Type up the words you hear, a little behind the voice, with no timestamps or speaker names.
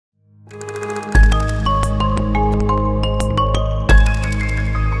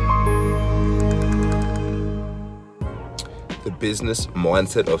business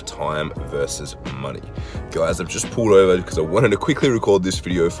mindset of time versus money. Guys, I've just pulled over because I wanted to quickly record this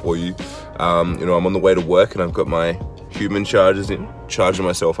video for you. I'm on the way to work and I've got my human chargers in, charging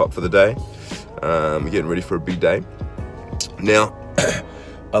myself up for the day. Getting ready for a big day. Now,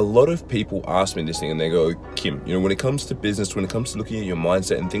 a lot of people ask me this thing and they go, Kim, when it comes to business, when it comes to looking at your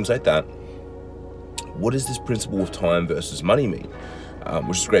mindset and things like that, what does this principle of time versus money mean?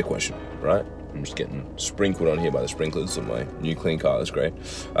 Which is a great question, right? I'm just getting sprinkled on here by the sprinklers on my new clean car. That's great.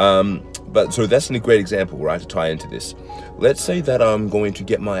 But so that's a great example, right, to tie into this. Let's say that I'm going to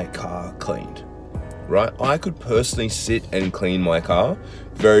get my car cleaned, right? I could personally sit and clean my car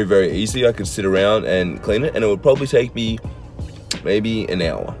very, very easily. I could sit around and clean it, and it would probably take me maybe an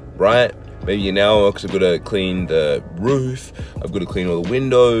hour, right? Maybe an hour, because I've got to clean the roof, I've got to clean all the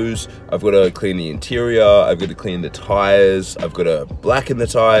windows, I've got to clean the interior, I've got to clean the tires, I've got to blacken the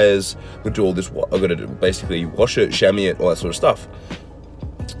tires, I've got to do all this, I've got to basically wash it, chamois it, all that sort of stuff.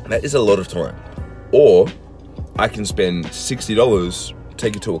 That is a lot of time. Or I can spend $60,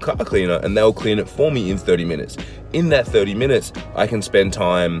 take it to a car cleaner, and they'll clean it for me in 30 minutes. In that 30 minutes, I can spend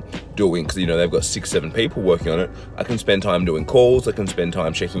time doing, because they've got 6-7 people working on it, I can spend time doing calls, I can spend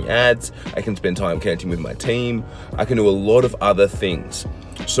time checking ads, I can spend time connecting with my team, I can do a lot of other things.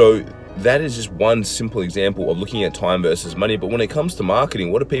 So that is just one simple example of looking at time versus money. But when it comes to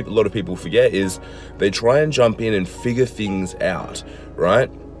marketing, what a lot of people forget is they try and jump in and figure things out,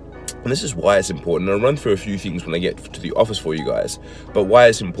 right? And this is why it's important. I'll run through a few things when I get to the office for you guys, but why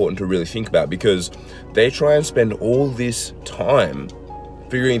it's important to really think about, because they try and spend all this time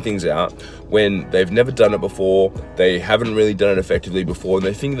figuring things out when they've never done it before, they haven't really done it effectively before, and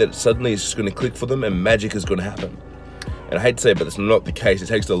they think that suddenly it's just going to click for them and magic is going to happen. And I hate to say it, but that's not the case. It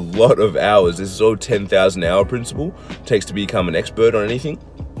takes a lot of hours. This is all 10,000 hour principle. It takes to become an expert on anything.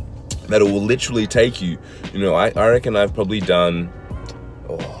 That will literally take you, I reckon I've probably done,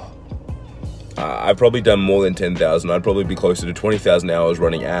 I've probably done more than 10,000. I'd probably be closer to 20,000 hours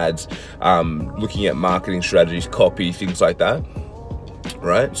running ads, looking at marketing strategies, copy, things like that,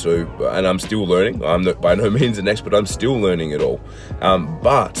 right? So, and I'm still learning. I'm by no means an expert. I'm still learning it all.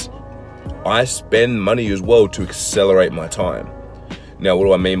 But I spend money as well to accelerate my time. Now, what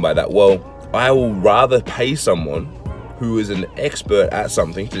do I mean by that? Well, I will rather pay someone who is an expert at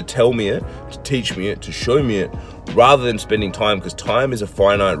something to tell me it, to teach me it, to show me it, rather than spending time, because time is a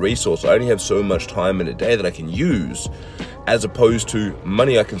finite resource. I only have so much time in a day that I can use, as opposed to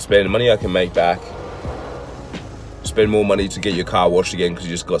money I can spend, money I can make back, spend more money to get your car washed again because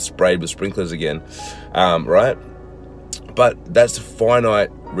you just got sprayed with sprinklers again, right? But that's a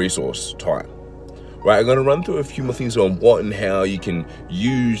finite resource, time. Right, I'm going to run through a few more things on what and how you can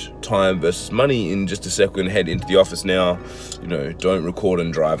use time versus money in just a second. We're going to head into the office now. Don't record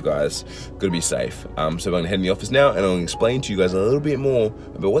and drive, guys. Got to be safe. So I'm going to head in the office now, and I'll explain to you guys a little bit more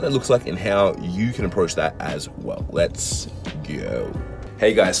about what that looks like and how you can approach that as well. Let's go.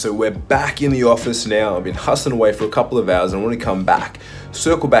 Hey guys, so we're back in the office now. I've been hustling away for a couple of hours, and I want to come back,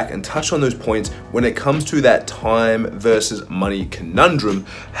 circle back and touch on those points when it comes to that time versus money conundrum.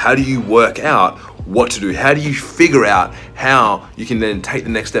 How do you work out what to do? How do you figure out how you can then take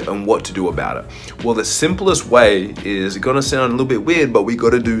the next step and what to do about it? Well, the simplest way is gonna sound a little bit weird, but we got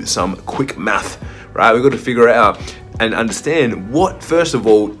to do some quick math, right? We got to figure out and understand what, first of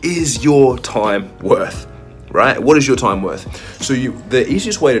all, is your time worth. Right? What is your time worth? So the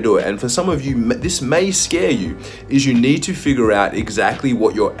easiest way to do it, and for some of you, this may scare you, is you need to figure out exactly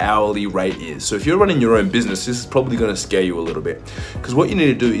what your hourly rate is. So if you're running your own business, this is probably going to scare you a little bit, because what you need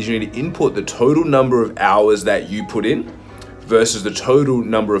to do is you need to input the total number of hours that you put in versus the total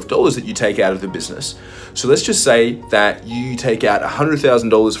number of dollars that you take out of the business. So let's just say that you take out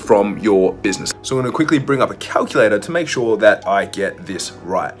 $100,000 from your business. So I'm going to quickly bring up a calculator to make sure that I get this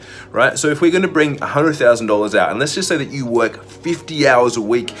right? So if we're going to bring $100,000 out, and let's just say that you work 50 hours a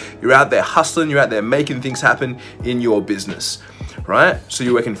week, you're out there hustling, you're out there making things happen in your business, right? So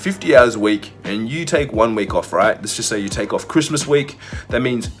you're working 50 hours a week and you take 1 week off, right? Let's just say you take off Christmas week. That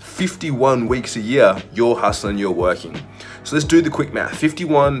means 51 weeks a year you're hustling, you're working. So let's do the quick math.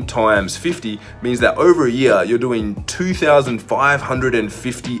 51 times 50 means that over a year, you're doing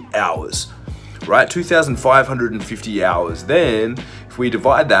 2,550 hours, right? 2,550 hours. Then if we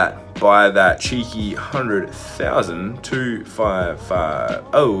divide that by that cheeky 100,000,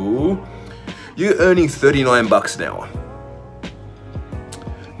 2,550, you're earning 39 bucks an hour.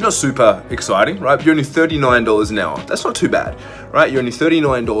 Not super exciting, right? But you're earning $39 an hour. That's not too bad, right? You're earning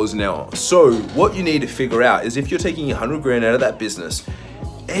 $39 an hour. So what you need to figure out is if you're taking 100 grand out of that business,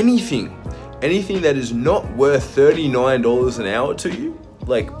 anything that is not worth $39 an hour to you,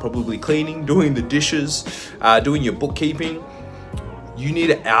 like probably cleaning, doing the dishes, doing your bookkeeping, you need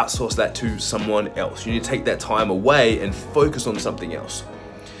to outsource that to someone else. You need to take that time away and focus on something else.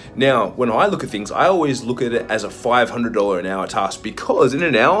 Now, when I look at things, I always look at it as a $500 an hour task, because in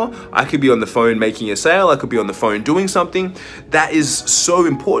an hour, I could be on the phone making a sale, I could be on the phone doing something that is so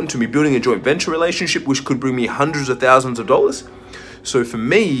important to me, building a joint venture relationship, which could bring me hundreds of thousands of dollars. So for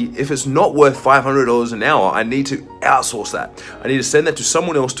me, if it's not worth $500 an hour, I need to outsource that. I need to send that to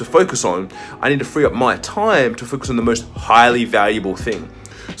someone else to focus on. I need to free up my time to focus on the most highly valuable thing.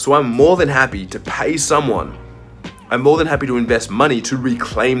 So I'm more than happy to pay someone. I'm more than happy to invest money to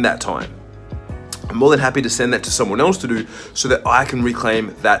reclaim that time. I'm more than happy to send that to someone else to do so that I can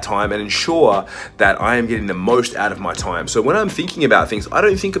reclaim that time and ensure that I am getting the most out of my time. So when I'm thinking about things, I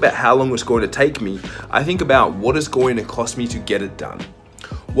don't think about how long it's going to take me. I think about what it's going to cost me to get it done.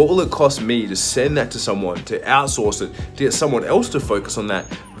 What will it cost me to send that to someone, to outsource it, to get someone else to focus on that,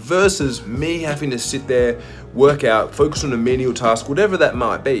 versus me having to sit there, work out, focus on a menial task, whatever that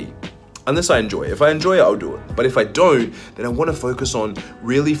might be. Unless I enjoy it. If I enjoy it, I'll do it. But if I don't, then I want to focus on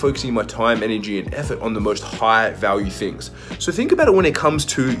really focusing my time, energy, and effort on the most high value things. So think about it when it comes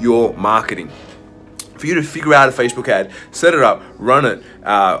to your marketing. For you to figure out a Facebook ad, set it up, run it,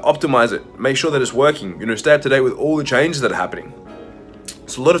 optimize it, make sure that it's working, stay up to date with all the changes that are happening.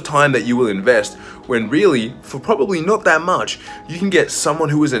 It's a lot of time that you will invest when really, for probably not that much, you can get someone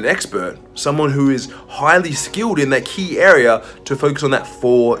who is an expert, someone who is highly skilled in that key area to focus on that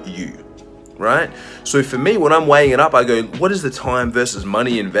for you. Right? So for me, when I'm weighing it up, I go, what is the time versus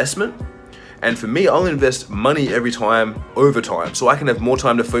money investment? And for me, I'll invest money every time over time, so I can have more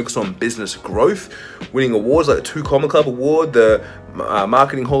time to focus on business growth, winning awards like the 2 Comma Club Award, the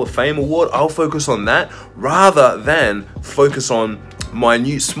Marketing Hall of Fame Award. I'll focus on that rather than focus on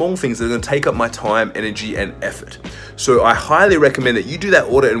minute small things that are going to take up my time, energy, and effort. So I highly recommend that you do that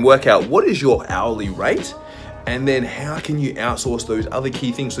audit and work out what is your hourly rate, and then how can you outsource those other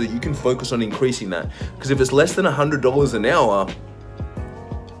key things so that you can focus on increasing that. Because if it's less than $100 an hour,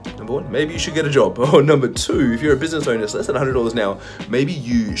 number one, maybe you should get a job. Or number two, if you're a business owner, it's less than $100 an hour, maybe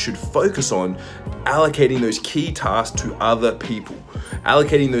you should focus on allocating those key tasks to other people.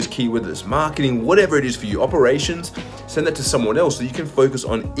 Allocating those key, whether it's marketing, whatever it is for you, operations, send that to someone else so you can focus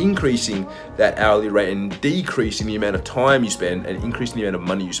on increasing that hourly rate and decreasing the amount of time you spend and increasing the amount of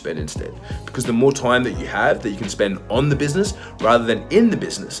money you spend instead. Because the more time that you have that you can spend on the business rather than in the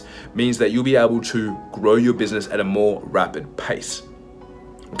business means that you'll be able to grow your business at a more rapid pace.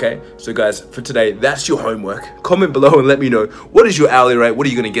 Okay, so guys, for today, that's your homework. Comment below and let me know, what is your hourly rate? What are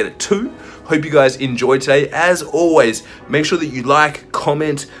you gonna get it to? Hope you guys enjoyed today. As always, make sure that you like,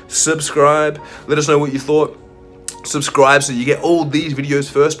 comment, subscribe. Let us know what you thought. Subscribe so you get all these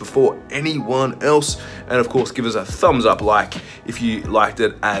videos first before anyone else. And of course, give us a thumbs up like if you liked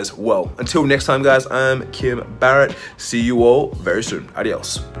it as well. Until next time, guys, I'm Kim Barrett. See you all very soon.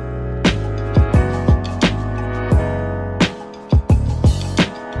 Adios.